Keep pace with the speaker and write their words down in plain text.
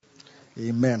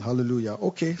Amen. Hallelujah.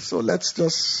 Okay, so let's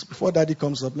just, before Daddy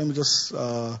comes up, let me just,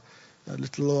 a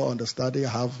little understanding I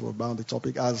have about the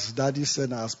topic. As Daddy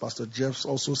said, as Pastor Jeff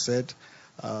also said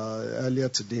earlier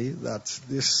today, that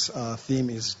this theme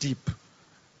is deep.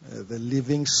 The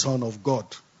living Son of God.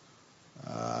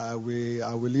 I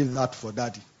will leave that for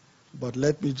Daddy. But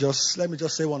let me just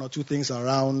say one or two things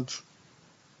around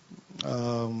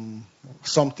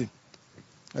something.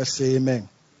 Let's say amen.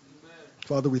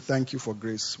 Father, we thank you for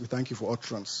grace. We thank you for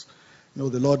utterance. You know,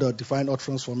 the Lord defined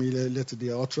utterance for me earlier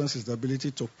today. Utterance is the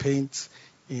ability to paint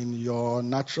in your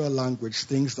natural language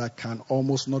things that can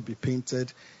almost not be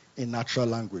painted in natural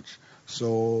language.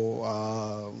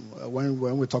 So when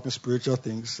we're talking spiritual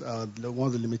things, one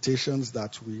of the limitations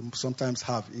that we sometimes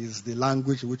have is the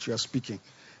language in which we are speaking.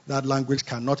 That language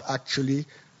cannot actually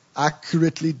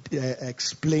accurately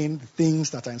explain things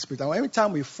that are in spirit. And every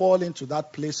time we fall into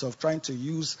that place of trying to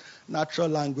use natural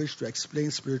language to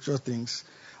explain spiritual things,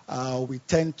 we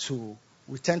tend to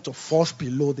fall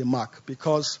below the mark,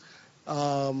 because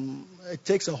it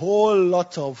takes a whole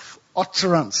lot of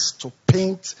utterance to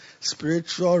paint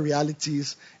spiritual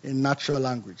realities in natural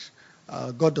language.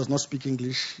 God does not speak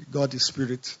English. God is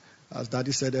spirit, as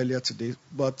Daddy said earlier today.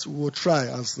 But we'll try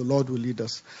as the Lord will lead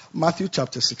us. Matthew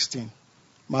chapter 16.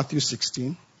 Matthew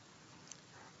 16.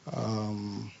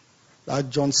 That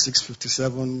John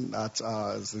 6:57 that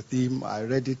is the theme. I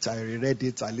read it, I reread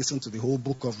it, I listened to the whole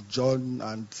book of John,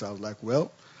 and I was like,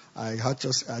 well, I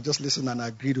just listened and I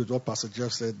agreed with what Pastor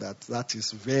Jeff said, that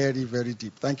is very, very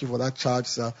deep. Thank you for that charge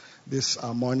this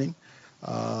morning.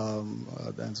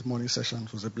 This morning session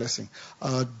was a blessing.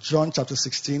 John chapter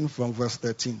 16 from verse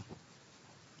 13.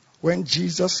 When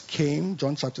Jesus came,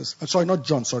 Matthew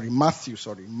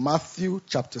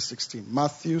chapter 16.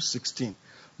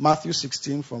 Matthew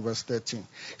 16 from verse 13.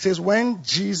 It says, when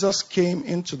Jesus came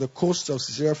into the coast of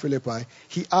Caesarea Philippi,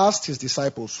 he asked his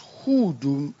disciples, who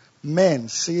do men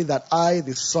say that I,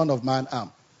 the Son of Man,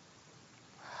 am?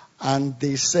 And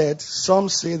they said, some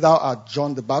say thou art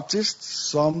John the Baptist,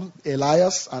 some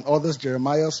Elias, and others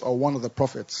Jeremiah or one of the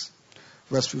prophets.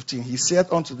 Verse 15, he said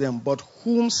unto them, but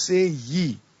whom say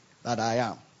ye that I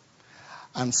am?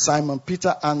 And Simon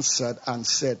Peter answered and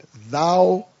said,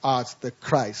 thou art the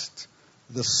Christ,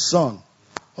 the Son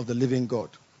of the living God.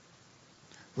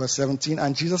 Verse 17,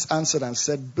 and Jesus answered and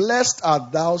said, blessed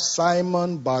art thou,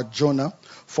 Simon Bar-Jonah,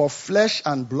 for flesh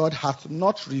and blood hath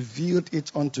not revealed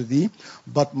it unto thee,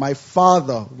 but my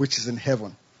Father which is in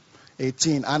heaven.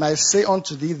 18, and I say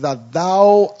unto thee that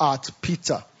thou art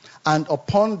Peter, and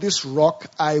upon this rock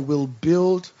I will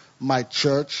build my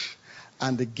church,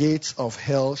 and the gates of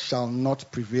hell shall not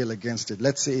prevail against it.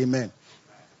 Let's say amen.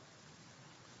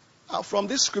 From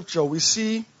this scripture, we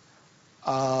see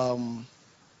a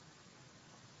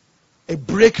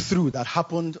breakthrough that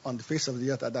happened on the face of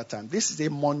the earth at that time. This is a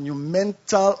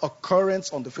monumental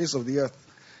occurrence on the face of the earth.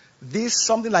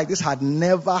 Something like this had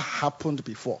never happened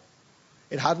before.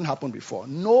 It hadn't happened before.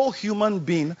 No human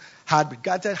being had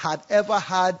ever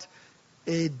had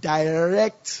a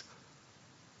direct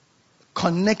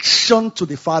connection to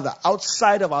the Father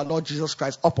outside of our Lord Jesus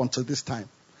Christ up until this time.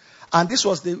 And this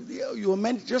was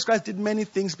Jesus Christ did many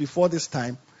things before this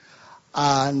time.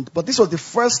 But this was the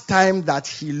first time that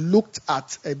he looked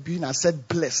at a being and said,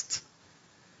 blessed.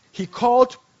 He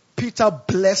called Peter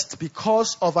blessed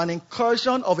because of an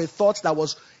incursion of a thought that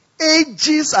was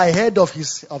ages ahead of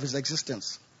his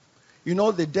existence. You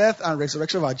know, the death and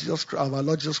resurrection of our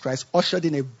Lord Jesus Christ ushered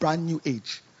in a brand new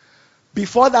age.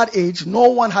 Before that age, no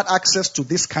one had access to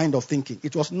this kind of thinking.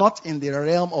 It was not in the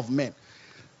realm of men.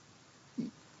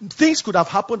 Things could have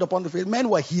happened upon the face. Men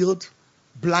were healed,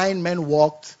 blind men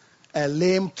walked,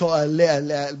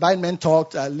 blind men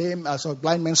talked,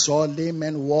 blind men saw, lame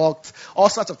men walked. All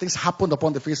sorts of things happened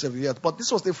upon the face of the earth. But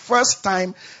this was the first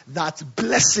time that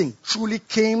blessing truly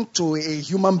came to a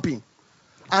human being.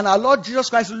 And our Lord Jesus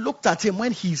Christ looked at him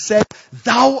when he said,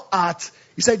 thou art,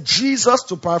 he said, Jesus,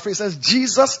 to paraphrase, says,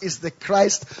 Jesus is the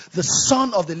Christ, the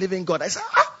Son of the living God. I said,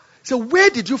 So where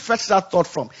did you fetch that thought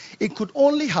from? It could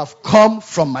only have come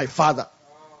from my Father.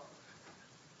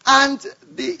 And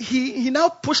he now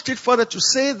pushed it further to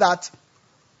say that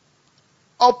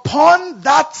upon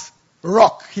that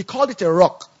rock, he called it a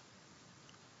rock.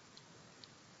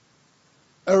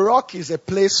 A rock is a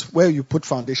place where you put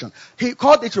foundation. He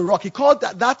called it a rock. He called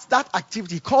that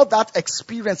activity, he called that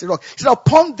experience a rock. He said,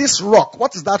 upon this rock,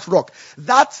 what is that rock?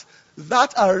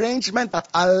 That arrangement that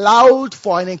allowed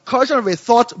for an incursion of a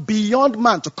thought beyond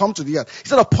man to come to the earth. He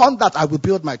said, upon that I will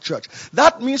build my church.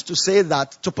 That means to say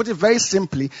that, to put it very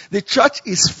simply, the church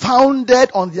is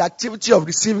founded on the activity of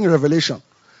receiving revelation.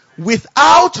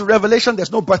 Without revelation,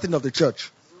 there's no birthing of the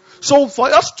church. So for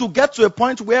us to get to a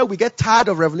point where we get tired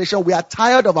of revelation, we are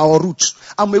tired of our roots.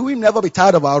 And may we never be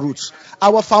tired of our roots.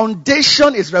 Our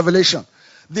foundation is revelation.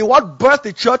 What birthed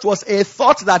the church was a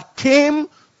thought that came.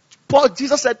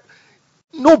 Jesus said,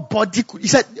 nobody could. He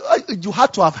said, you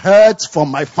had to have heard from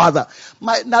my Father.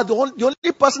 The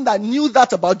only person that knew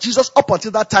that about Jesus up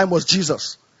until that time was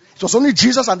Jesus. It was only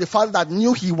Jesus and the Father that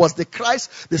knew he was the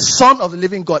Christ, the Son of the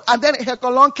living God. And then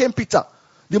along came Peter,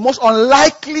 the most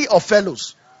unlikely of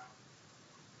fellows.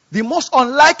 The most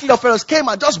unlikely of fellows came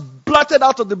and just blurted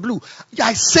out of the blue,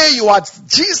 I say you are,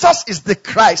 Jesus is the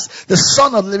Christ, the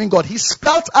Son of the living God. He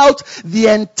spelled out the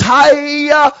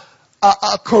entire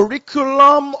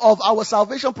curriculum of our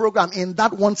salvation program in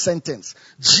that one sentence.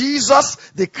 Jesus,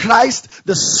 the Christ,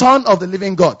 the Son of the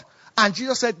living God. And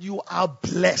Jesus said, you are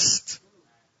blessed.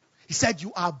 He said,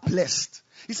 you are blessed.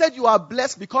 He said, you are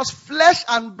blessed because flesh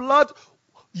and blood,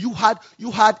 you had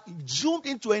zoomed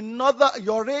into another,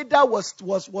 your radar was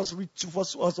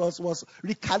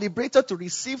recalibrated to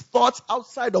receive thoughts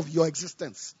outside of your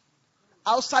existence.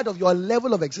 Outside of your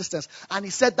level of existence. And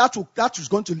he said that is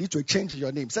going to lead to a change in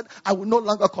your name. He said, I will no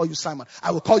longer call you Simon.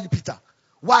 I will call you Peter.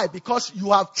 Why? Because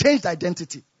you have changed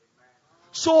identity.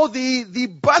 So the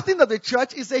birthing of the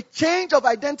church is a change of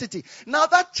identity. Now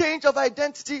that change of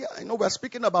identity, I know we're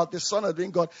speaking about the Son of the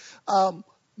living God.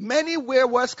 Many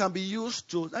words can be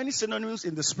used any synonyms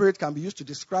in the Spirit can be used to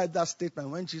describe that statement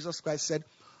when Jesus Christ said,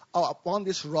 upon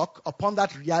this rock, upon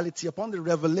that reality, upon the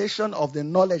revelation of the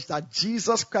knowledge that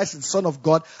Jesus Christ is the Son of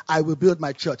God, I will build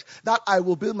my church. That I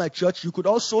will build my church, you could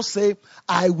also say,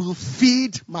 I will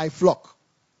feed my flock.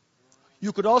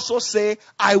 You could also say,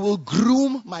 I will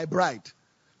groom my bride.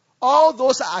 All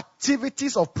those are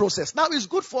activities of process. Now, it's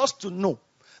good for us to know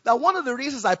that one of the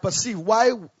reasons I perceive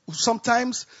why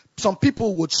sometimes some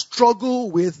people would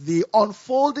struggle with the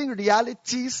unfolding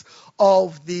realities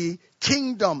of the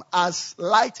kingdom as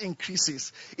light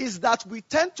increases is that we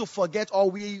tend to forget,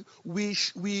 or we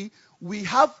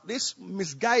have this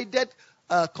misguided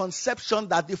conception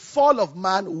that the fall of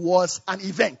man was an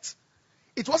event.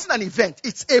 It wasn't an event.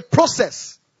 It's a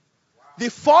process. The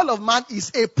fall of man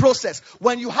is a process.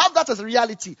 When you have that as a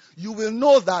reality, you will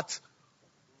know that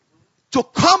to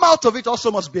come out of it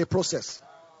also must be a process.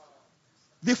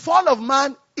 The fall of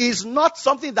man is not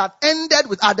something that ended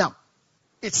with Adam.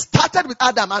 It started with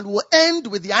Adam and will end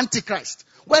with the Antichrist.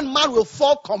 When man will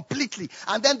fall completely,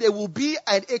 and then there will be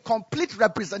a complete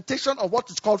representation of what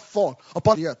is called fall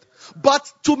upon the earth.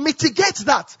 But to mitigate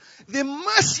that, the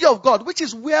mercy of God, which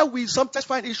is where we sometimes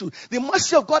find issues, the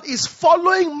mercy of God is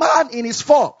following man in his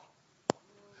fall.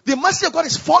 The mercy of God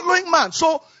is following man.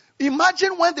 So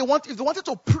imagine if they wanted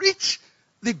to preach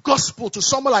the gospel to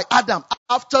someone like Adam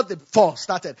after the fall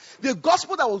started. The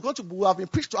gospel that was going to have been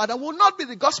preached to Adam will not be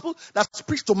the gospel that's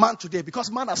preached to man today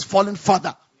because man has fallen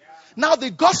further. Now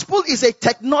the gospel is a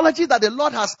technology that the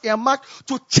Lord has earmarked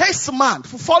to chase man,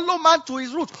 to follow man to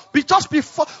his roots,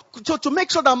 to make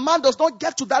sure that man does not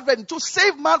get to that end, to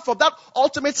save man from that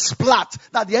ultimate splat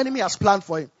that the enemy has planned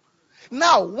for him.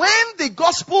 Now, when the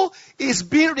gospel is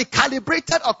being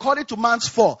recalibrated according to man's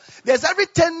fall, there's every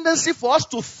tendency for us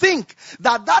to think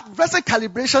that present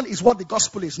calibration is what the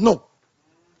gospel is. No.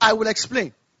 I will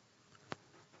explain.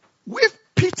 With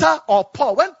Peter or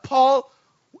Paul,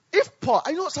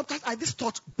 I know sometimes this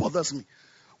thought bothers me.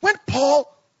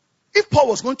 If Paul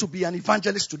was going to be an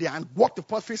evangelist today and walk the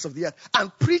face of the earth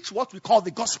and preach what we call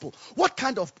the gospel, what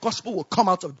kind of gospel will come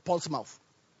out of Paul's mouth?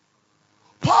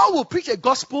 Paul will preach a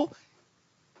gospel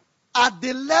at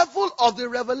the level of the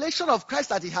revelation of Christ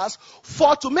that he has,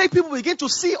 to make people begin to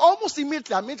see almost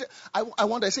immediately. I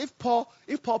wonder, if Paul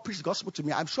preached the gospel to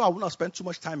me, I'm sure I would not spend too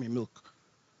much time in milk.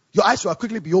 Your eyes will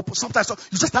quickly be open. Sometimes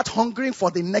you just start hungering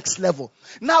for the next level.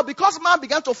 Now, because man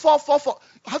began to fall,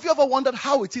 have you ever wondered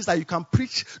how it is that you can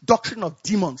preach doctrine of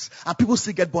demons and people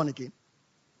still get born again?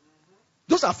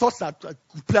 Those are thoughts that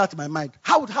play out in my mind.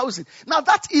 How is it? Now,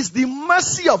 that is the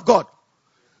mercy of God.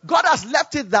 God has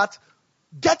left it that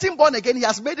getting born again, he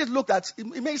has made it look that, it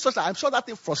made it such that I'm sure that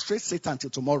thing frustrates Satan till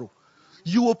tomorrow.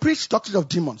 You will preach doctrine of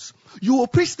demons. You will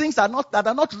preach things that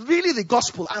are not really the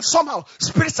gospel, and somehow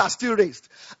spirits are still raised.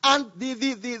 And the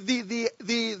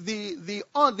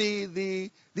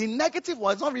negative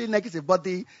one, it's not really negative, but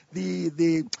the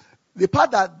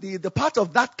part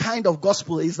of that kind of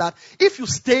gospel is that if you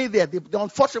stay there, the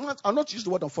unfortunate, I'll not use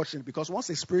the word unfortunate, because once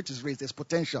a spirit is raised, there's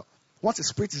potential. Once a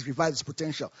spirit is revived, there's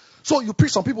potential. So you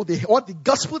preach some people, what the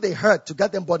gospel they heard to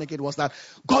get them born again was that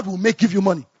God will give you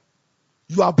money.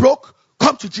 You are broke,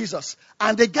 come to Jesus.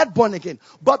 And they get born again.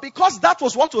 But because that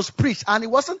was what was preached, and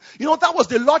it wasn't, that was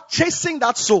the Lord chasing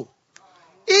that soul.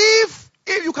 If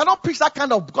you cannot preach that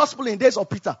kind of gospel in days of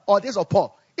Peter or days of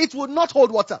Paul, It would not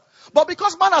hold water. But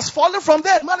because man has fallen from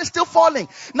there, man is still falling.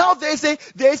 Now there's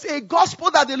a gospel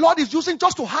that the Lord is using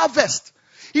just to harvest.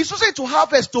 He's using to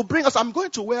harvest to bring us. I'm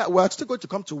going to where we're still going to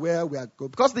come to where we are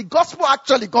going. Because the gospel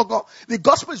actually, the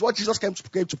gospel is what Jesus came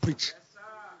to preach.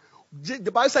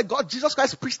 The Bible said Jesus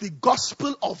Christ preached the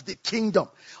gospel of the kingdom.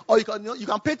 Or you can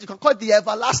call it the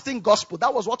everlasting gospel.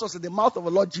 That was what was in the mouth of the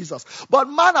Lord Jesus. But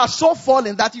man are so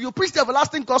fallen that if you preach the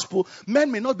everlasting gospel, men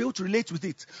may not be able to relate with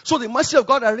it. So the mercy of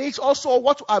God arranged also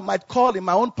what I might call in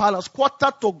my own parlance,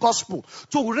 quarter to gospel.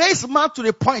 To raise man to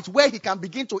the point where he can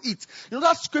begin to eat. You know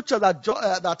that scripture that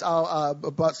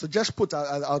Pastor Jesh put,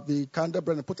 the Kanda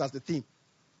Brennan put as the theme.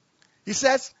 He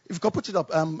says, if you can put it up,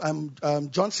 John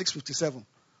 6:57.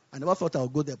 I never thought I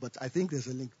would go there, but I think there's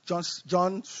a link. John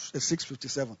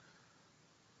 6:57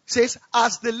 says,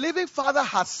 as the living Father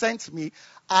has sent me,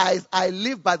 I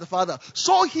live by the Father.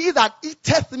 So he that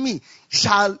eateth me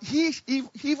shall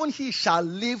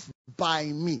live by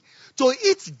me. To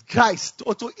eat Christ,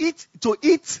 or to eat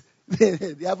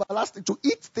the everlasting, to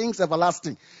eat things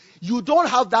everlasting. You don't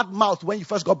have that mouth when you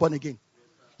first got born again.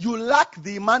 You lack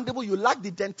the mandible, you lack the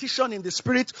dentition in the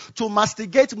spirit to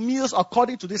masticate meals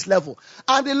according to this level.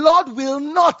 And the Lord will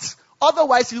not.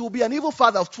 Otherwise, he will be an evil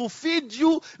father to feed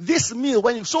you this meal.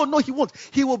 No, he won't.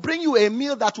 He will bring you a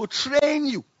meal that will train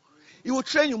you. He will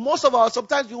train you.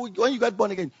 Sometimes when you get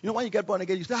born again,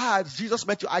 you say, Jesus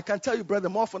met you. I can tell you, brother,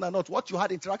 more often than not, what you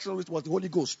had interaction with was the Holy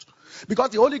Ghost.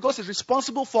 Because the Holy Ghost is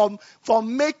responsible for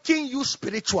making you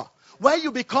spiritual. When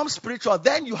you become spiritual,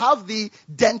 then you have the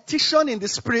dentition in the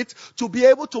spirit to be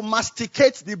able to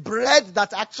masticate the bread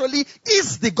that actually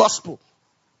is the gospel.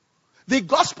 The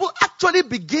gospel actually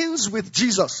begins with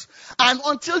Jesus. And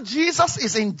until Jesus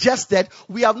is ingested,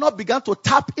 we have not begun to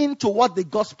tap into what the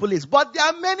gospel is. But there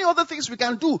are many other things we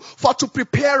can do to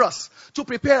prepare us.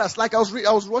 Like I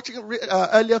was watching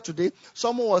earlier today,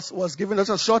 someone was giving us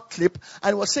a short clip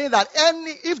and was saying that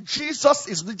if Jesus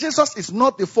is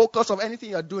not the focus of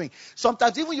anything you're doing,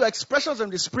 sometimes even your expressions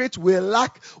in the spirit will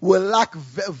lack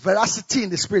veracity in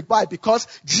the spirit. Why? Because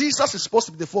Jesus is supposed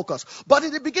to be the focus. But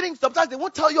in the beginning, sometimes they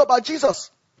won't tell you about Jesus.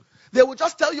 They will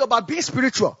just tell you about being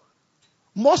spiritual.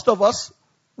 Most of us,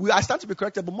 I stand to be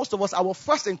corrected, but most of us, our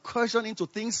first incursion into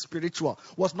things spiritual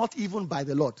was not even by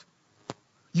the Lord.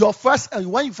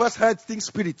 When you first heard things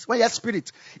spirit, when you had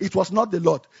spirit, it was not the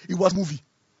Lord. It was movie.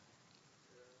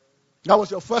 That was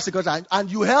your first incursion.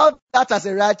 And you held that as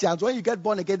a reality. And when you get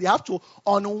born again, they have to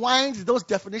unwind those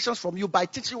definitions from you by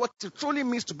teaching what it truly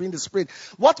means to be in the spirit.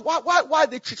 Why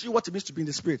they teach you what it means to be in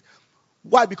the spirit?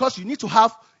 Why? Because you need to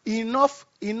have enough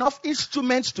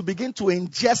instruments to begin to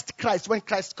ingest Christ when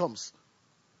Christ comes.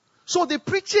 So the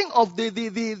preaching of the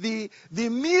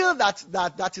meal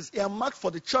that is earmarked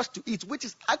for the church to eat, which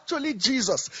is actually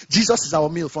Jesus. Jesus is our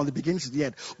meal from the beginning to the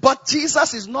end. But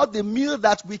Jesus is not the meal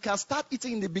that we can start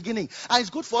eating in the beginning. And it's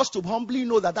good for us to humbly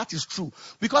know that is true.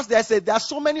 Because there are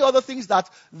so many other things that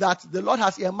the Lord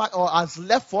has earmarked or has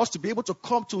left for us to be able to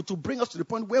come to bring us to the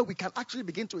point where we can actually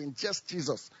begin to ingest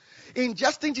Jesus.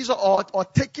 Ingesting Jesus or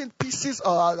taking pieces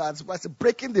or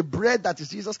breaking the bread that is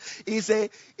Jesus is a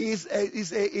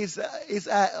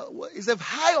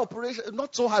high operation,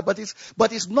 not so high, but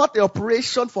it's not the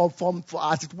operation for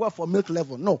as it were for milk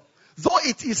level. No.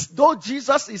 Though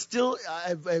Jesus is still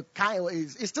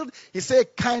he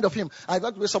said kind of him. I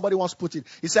got the way somebody once put it.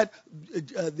 He said,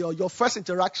 your first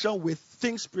interaction with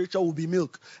things spiritual will be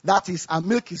milk. That is, and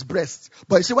milk is breast.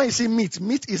 But you see, when you see meat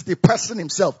is the person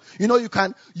himself. You know, you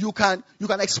can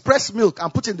express milk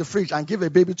and put it in the fridge and give a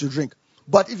baby to drink.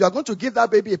 But if you are going to give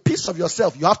that baby a piece of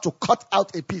yourself, you have to cut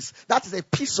out a piece. That is a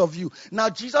piece of you.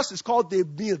 Now, Jesus is called the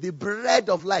meal, the bread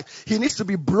of life. He needs to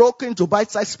be broken into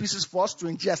bite-sized pieces for us to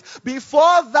ingest.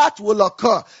 Before that will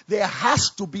occur, there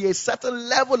has to be a certain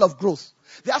level of growth.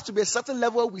 There has to be a certain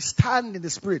level we stand in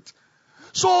the spirit.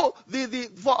 So,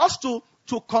 for us to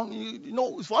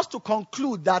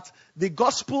conclude that the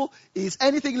gospel is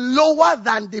anything lower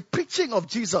than the preaching of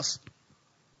Jesus.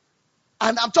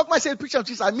 And I'm talking about saying preaching of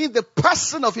Jesus, I mean the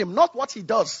person of him, not what he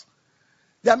does.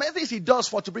 There are many things he does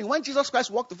to bring. When Jesus Christ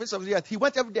walked the face of the earth, he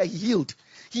went every day, he healed.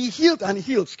 He healed and he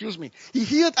healed, He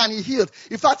healed and he healed.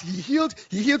 In fact, he healed.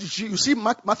 You see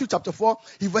Matthew chapter 4,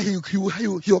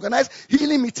 he organized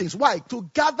healing meetings. Why? To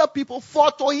gather people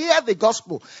to hear the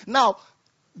gospel. Now,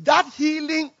 that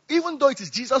healing even though it is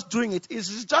Jesus doing it,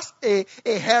 it's just a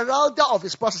heralder of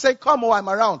his person saying, come, I'm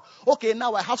around. Okay,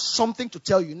 now I have something to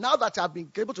tell you. Now that I've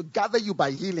been able to gather you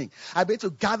by healing, I've been able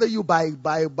to gather you by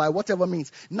whatever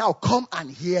means. Now come and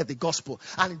hear the gospel.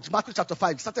 And in Matthew chapter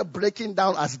 5, he started breaking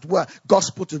down, as it were,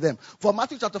 gospel to them. For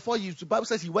Matthew chapter 4, the Bible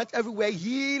says he went everywhere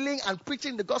healing and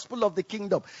preaching the gospel of the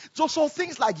kingdom. So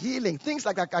things like healing, things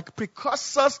like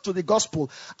precursors to the gospel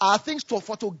are things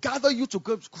to gather you to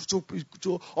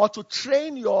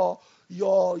train your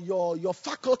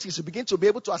faculties to begin to be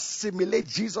able to assimilate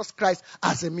Jesus Christ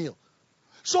as a meal.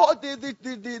 So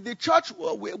the church,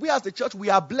 we as the church, we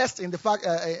are blessed in the fact,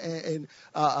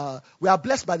 we are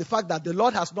blessed by the fact that the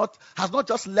Lord has not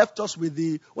just left us with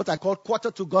the what I call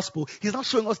quarter to gospel. He's not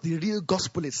showing us the real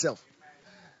gospel itself.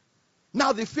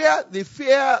 Now the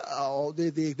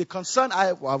concern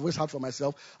I've always had for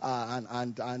myself,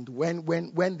 and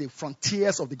when the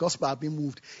frontiers of the gospel are being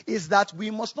moved, is that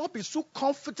we must not be so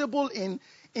comfortable in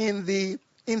the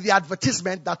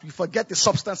advertisement that we forget the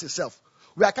substance itself.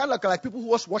 We are kind of like people who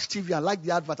watch TV and like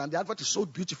the advert, and the advert is so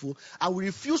beautiful, and we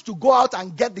refuse to go out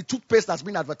and get the toothpaste that's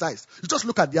been advertised. You just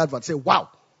look at the advert and say, wow,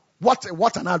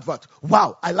 what an advert.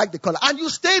 Wow, I like the color. And you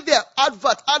stay there,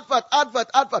 advert.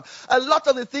 A lot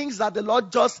of the things that the Lord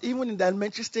does, even in the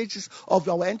elementary stages of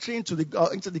our entry into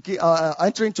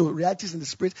realities in the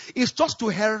Spirit, is just to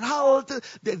herald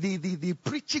the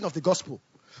preaching of the gospel.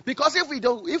 Because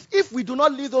if we do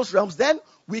not leave those realms, then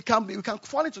we can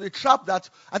fall into the trap that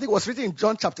I think was written in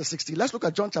John chapter 16. Let's look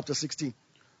at John chapter 16,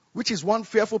 which is one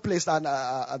fearful place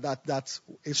that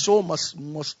a soul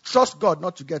must trust God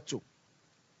not to get to.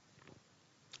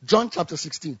 John chapter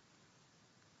 16.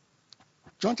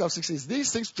 John chapter 16 is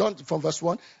these things. John from verse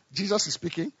 1, Jesus is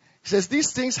speaking. He says,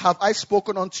 "These things have I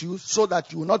spoken unto you, so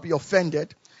that you will not be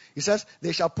offended." He says,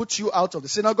 "They shall put you out of the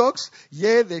synagogues.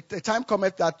 Yea, the time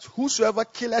cometh that whosoever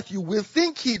killeth you will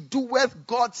think he doeth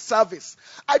God's service."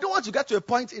 I don't want to get to a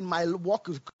point in my walk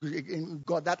in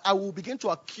God that I will begin to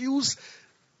accuse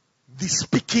the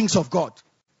speakings of God.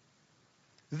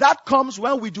 That comes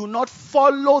when we do not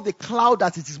follow the cloud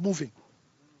as it is moving.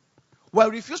 When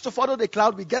we refuse to follow the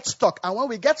cloud, we get stuck. And when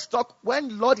we get stuck, when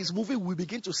the Lord is moving, we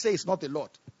begin to say it's not the Lord.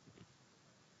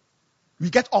 We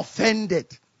get offended.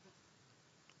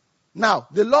 Now,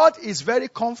 the Lord is very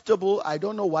comfortable. I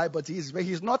don't know why, but he's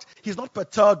not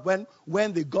perturbed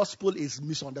when the gospel is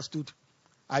misunderstood.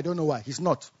 I don't know why. He's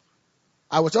not.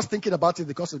 I was just thinking about it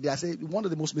because of I say one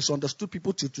of the most misunderstood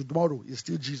people till tomorrow is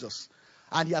still Jesus.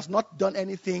 And he has not done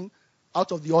anything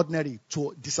out of the ordinary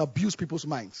to disabuse people's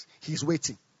minds. He's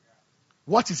waiting.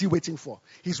 What is he waiting for?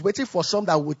 He's waiting for some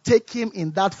that will take him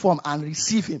in that form and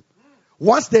receive him.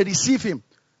 Once they receive him,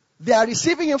 they are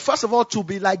receiving him, first of all, to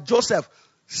be like Joseph,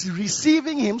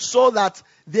 receiving him so that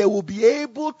they will be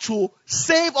able to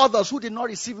save others who did not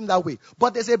receive him that way.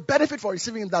 But there's a benefit for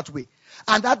receiving him that way.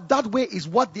 And that way is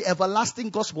what the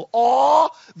everlasting gospel or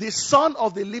the Son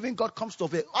of the living God comes to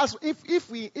avail. As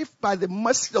if by the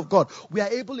mercy of God, we are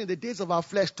able in the days of our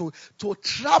flesh to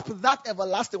trap that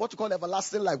everlasting, what you call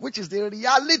everlasting life, which is the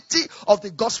reality of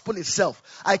the gospel itself.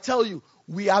 I tell you,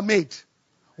 we are made.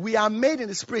 We are made in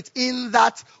the Spirit in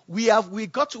that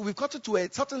we've got to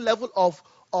a certain level of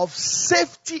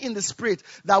safety in the Spirit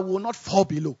that will not fall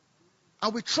below.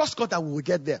 And we trust God that we will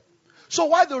get there. So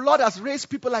while the Lord has raised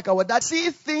people like our dad,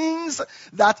 see things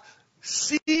that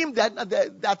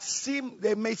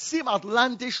they may seem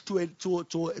outlandish to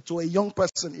a young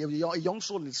person, a young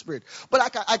soul in the Spirit. But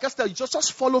I can tell you,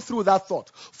 just follow through that thought.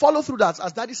 Follow through that,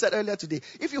 as Daddy said earlier today.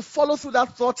 If you follow through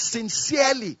that thought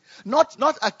sincerely, not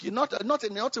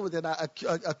with an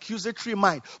accusatory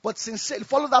mind, but sincerely,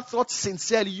 follow that thought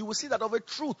sincerely, you will see that of a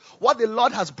truth, what the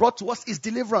Lord has brought to us is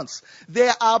deliverance.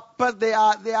 There are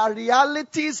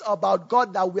realities about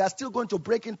God that we are still going to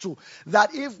break into.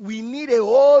 That if we need a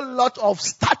whole lot of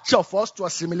stature for us to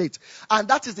assimilate. And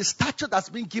that is the stature that's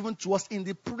been given to us in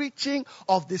the preaching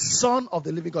of the Son of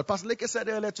the living God. Pastor Leke said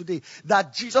earlier today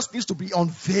that Jesus needs to be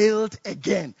unveiled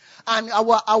again. And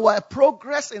our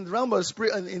progress in the realm of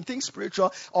spirit, in things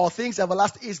spiritual or things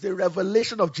everlasting, is the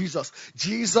revelation of Jesus.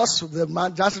 Jesus, the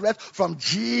man Nazareth, from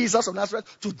Jesus of Nazareth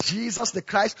to Jesus the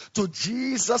Christ, to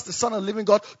Jesus the Son of the living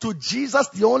God, to Jesus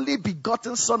the only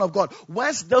begotten Son of God.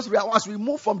 Once we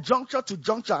move from juncture to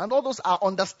juncture, and all those are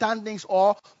understandings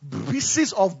or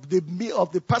pieces of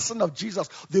the person of Jesus,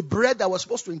 the bread that we're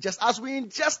supposed to ingest. As we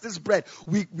ingest this bread,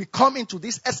 we come into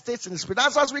these estates in the Spirit.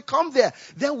 As we come there,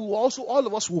 then we will also, all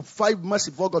of us will find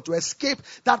mercy for God to escape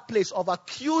that place of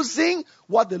accusing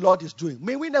what the Lord is doing.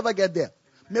 May we never get there.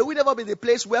 May we never be the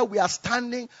place where we are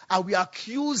standing and we are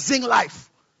accusing life.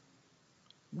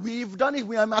 We've done it.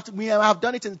 We have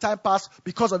done it in the time past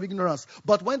because of ignorance.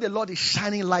 But when the Lord is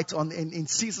shining light on in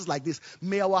seasons like this,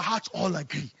 may our hearts all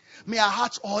agree. May our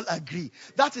hearts all agree.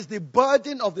 That is the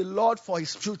burden of the Lord for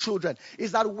his children.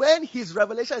 Is that when his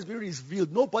revelation is being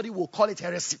revealed, nobody will call it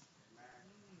heresy.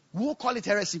 We will call it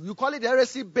heresy. You call it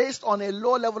heresy based on a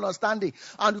low level understanding,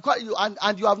 and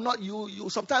you have not. You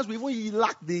sometimes we even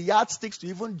lack the yardsticks to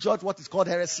even judge what is called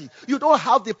heresy. You don't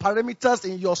have the parameters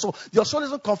in your soul. Your soul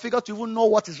isn't configured to even know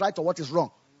what is right or what is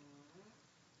wrong.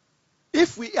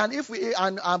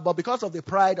 But because of the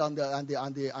pride and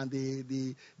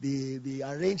the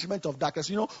arrangement of darkness,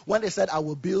 when they said, I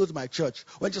will build my church,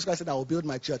 when Jesus Christ said, I will build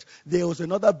my church, there was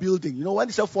another building. When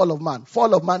he said fall of man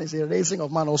is a raising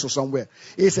of man also somewhere.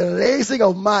 It's a raising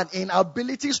of man in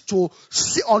abilities to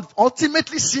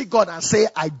ultimately see God and say,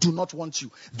 I do not want you.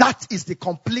 That is the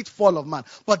complete fall of man.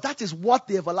 But that is what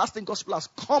the everlasting gospel has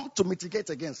come to mitigate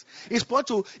against. It's come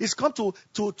to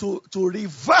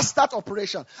reverse that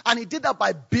operation. And he did that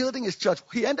by building his church.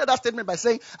 He ended that statement by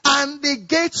saying, and the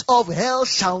gates of hell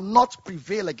shall not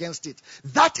prevail against it.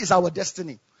 That is our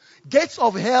destiny. Gates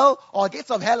of hell, or gates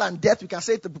of hell and death, we can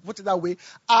say it, to put it that way,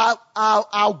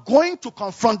 are going to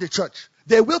confront the church.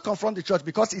 They will confront the church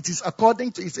because it is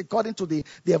according to the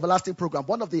everlasting program.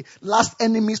 One of the last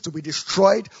enemies to be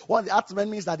destroyed, one of the last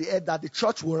enemies that the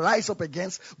church will rise up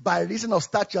against by reason of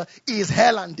stature is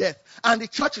hell and death. And the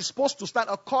church is supposed to stand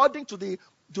according to the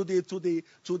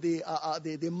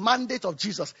mandate of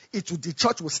Jesus. The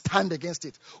church will stand against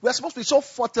it. We are supposed to be so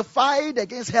fortified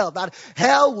against hell that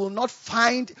hell will not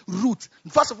find root.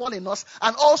 First of all in us,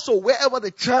 and also wherever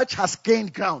the church has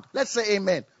gained ground. Let's say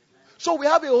amen. So we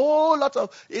have a whole lot of.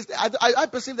 I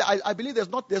perceive that I believe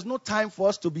there's no time for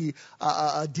us to be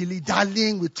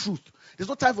dilly-dallying with truth. There's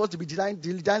no time for us to be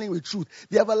dilly-dallying with truth.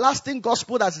 The everlasting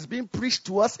gospel that is being preached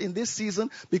to us in this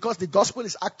season, because the gospel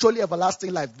is actually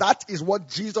everlasting life. That is what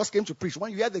Jesus came to preach.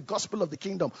 When you hear the gospel of the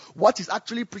kingdom, what he's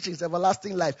actually preaching is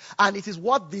everlasting life, and it is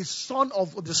what the Son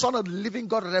of the living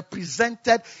God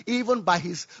represented, even by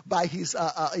his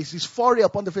foray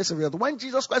upon the face of the earth. When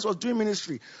Jesus Christ was doing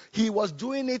ministry, he was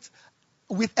doing it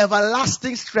with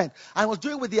everlasting strength, and was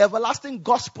doing with the everlasting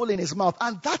gospel in his mouth.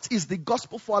 And that is the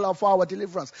gospel for our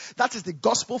deliverance. That is the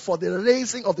gospel for the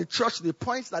raising of the church to the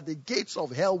point that the gates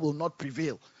of hell will not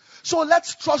prevail. So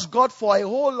let's trust God for a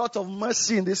whole lot of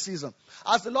mercy in this season.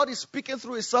 As the Lord is speaking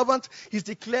through his servant, he's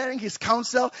declaring his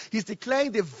counsel. He's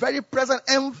declaring the very present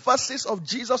emphasis of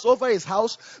Jesus over his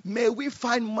house. May we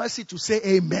find mercy to say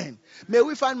amen. May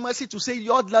we find mercy to say,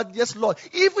 yes, Lord.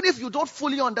 Even if you don't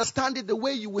fully understand it the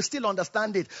way you will still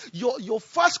understand it, your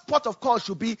first port of call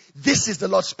should be, this is the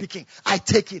Lord speaking. I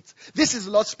take it. This is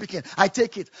the Lord speaking. I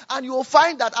take it. And you will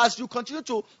find that as you continue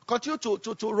to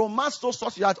romance those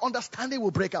thoughts, your understanding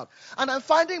will break out. And I'm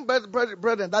finding,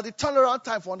 brethren, that the turnaround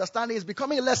time for understanding is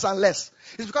becoming less and less.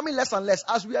 It's becoming less and less.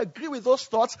 As we agree with those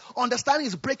thoughts, understanding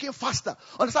is breaking faster.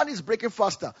 Understanding is breaking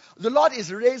faster. The Lord is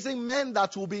raising men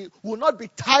that will not be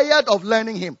tired of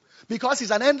learning him, because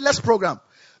it's an endless program.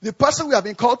 The person we have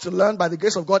been called to learn by the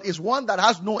grace of God is one that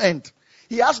has no end.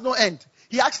 He has no end.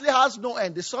 He actually has no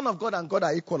end. The Son of God and God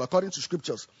are equal according to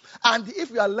scriptures. And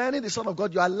if you are learning the Son of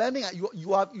God, you are learning,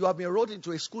 you have been enrolled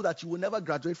into a school that you will never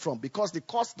graduate from, because the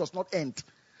course does not end.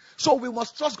 So we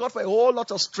must trust God for a whole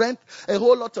lot of strength, a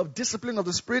whole lot of discipline of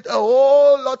the Spirit, a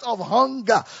whole lot of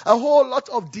hunger, a whole lot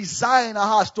of desire in our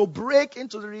hearts to break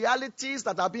into the realities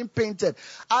that are being painted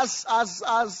as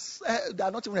they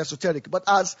are not even esoteric, but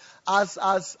as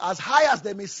high as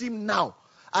they may seem now.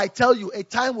 I tell you, a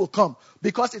time will come,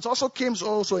 because it also came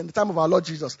also in the time of our Lord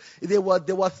Jesus.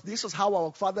 This was how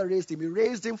our Father raised him. He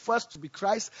raised him first to be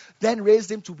Christ, then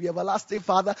raised him to be everlasting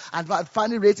Father, and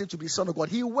finally raised him to be Son of God.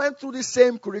 He went through the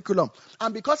same curriculum.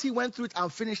 And because he went through it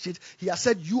and finished it, he has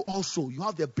said, you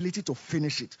have the ability to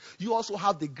finish it. You also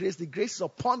have the grace. The grace is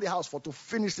upon the house to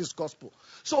finish this gospel.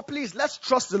 So please, let's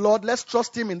trust the Lord. Let's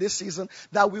trust him in this season,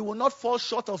 that we will not fall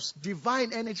short of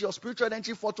divine energy or spiritual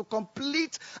energy to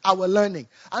complete our learning.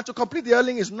 And to complete the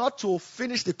learning is not to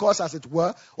finish the course, as it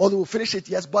were, although we'll finish it,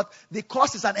 yes, but the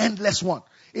course is an endless one.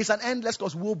 It's an endless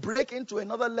course. We'll break into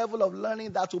another level of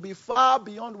learning that will be far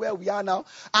beyond where we are now,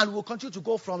 and we'll continue to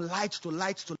go from light to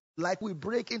light to light. We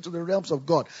break into the realms of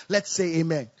God. Let's say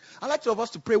amen. I'd like for us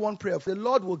to pray one prayer. The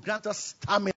Lord will grant us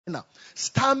stamina.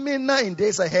 Stamina in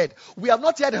days ahead. We have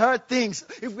not yet heard things.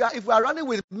 If we are running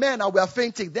with men and we are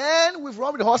fainting, then we've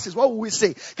run with horses. What will we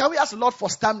say? Can we ask the Lord for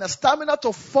stamina? Stamina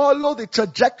to follow the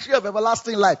trajectory of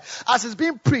everlasting life. As it's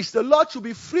being preached, the Lord should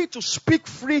be free to speak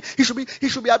free. He should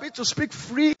be able to speak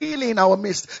freely in our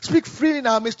midst. Speak freely in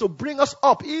our midst to bring us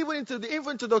up, even into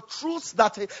the truths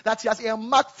that He has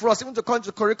earmarked for us, even to come to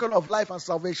the curriculum of life and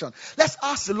salvation. Let's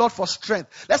ask the Lord for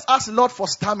strength. Let's ask the Lord for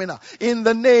stamina in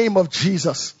the name of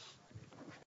Jesus.